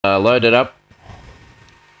Loaded up.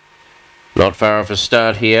 Not far off a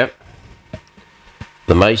start here.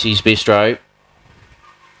 The Macy's Bistro.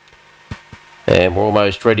 And we're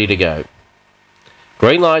almost ready to go.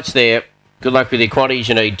 Green lights there. Good luck with your quantities.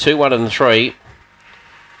 You need 2, 1 and 3.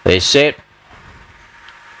 They're set.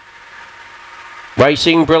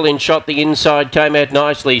 Racing, brilliant shot. The inside came out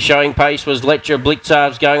nicely. Showing pace was Letcher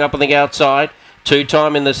Blitzarves going up on the outside.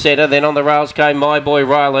 2-time in the centre. Then on the rails came My Boy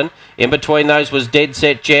Ryland. In between those was Dead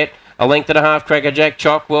Set Jet. A length and a half, Crackerjack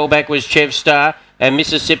Chock. Well back was Chev Star and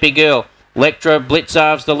Mississippi Girl. Lectra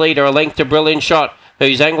Blitzarves the leader. A length to Brilliant Shot,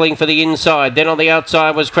 who's angling for the inside. Then on the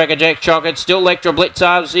outside was Crackerjack Chock. It's still Lectra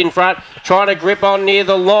Blitzarves in front, trying to grip on near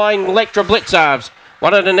the line. Lectra Blitzarves.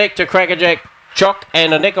 One at a neck to Crackerjack Chock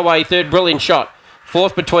and a neck away third, Brilliant Shot.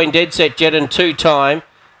 Fourth between Dead Set Jet and 2-time.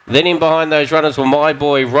 Then in behind those runners were My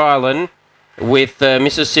Boy Ryland with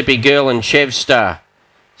Mississippi Girl and Chev Star.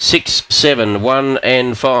 6, 7, 1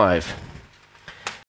 and 5.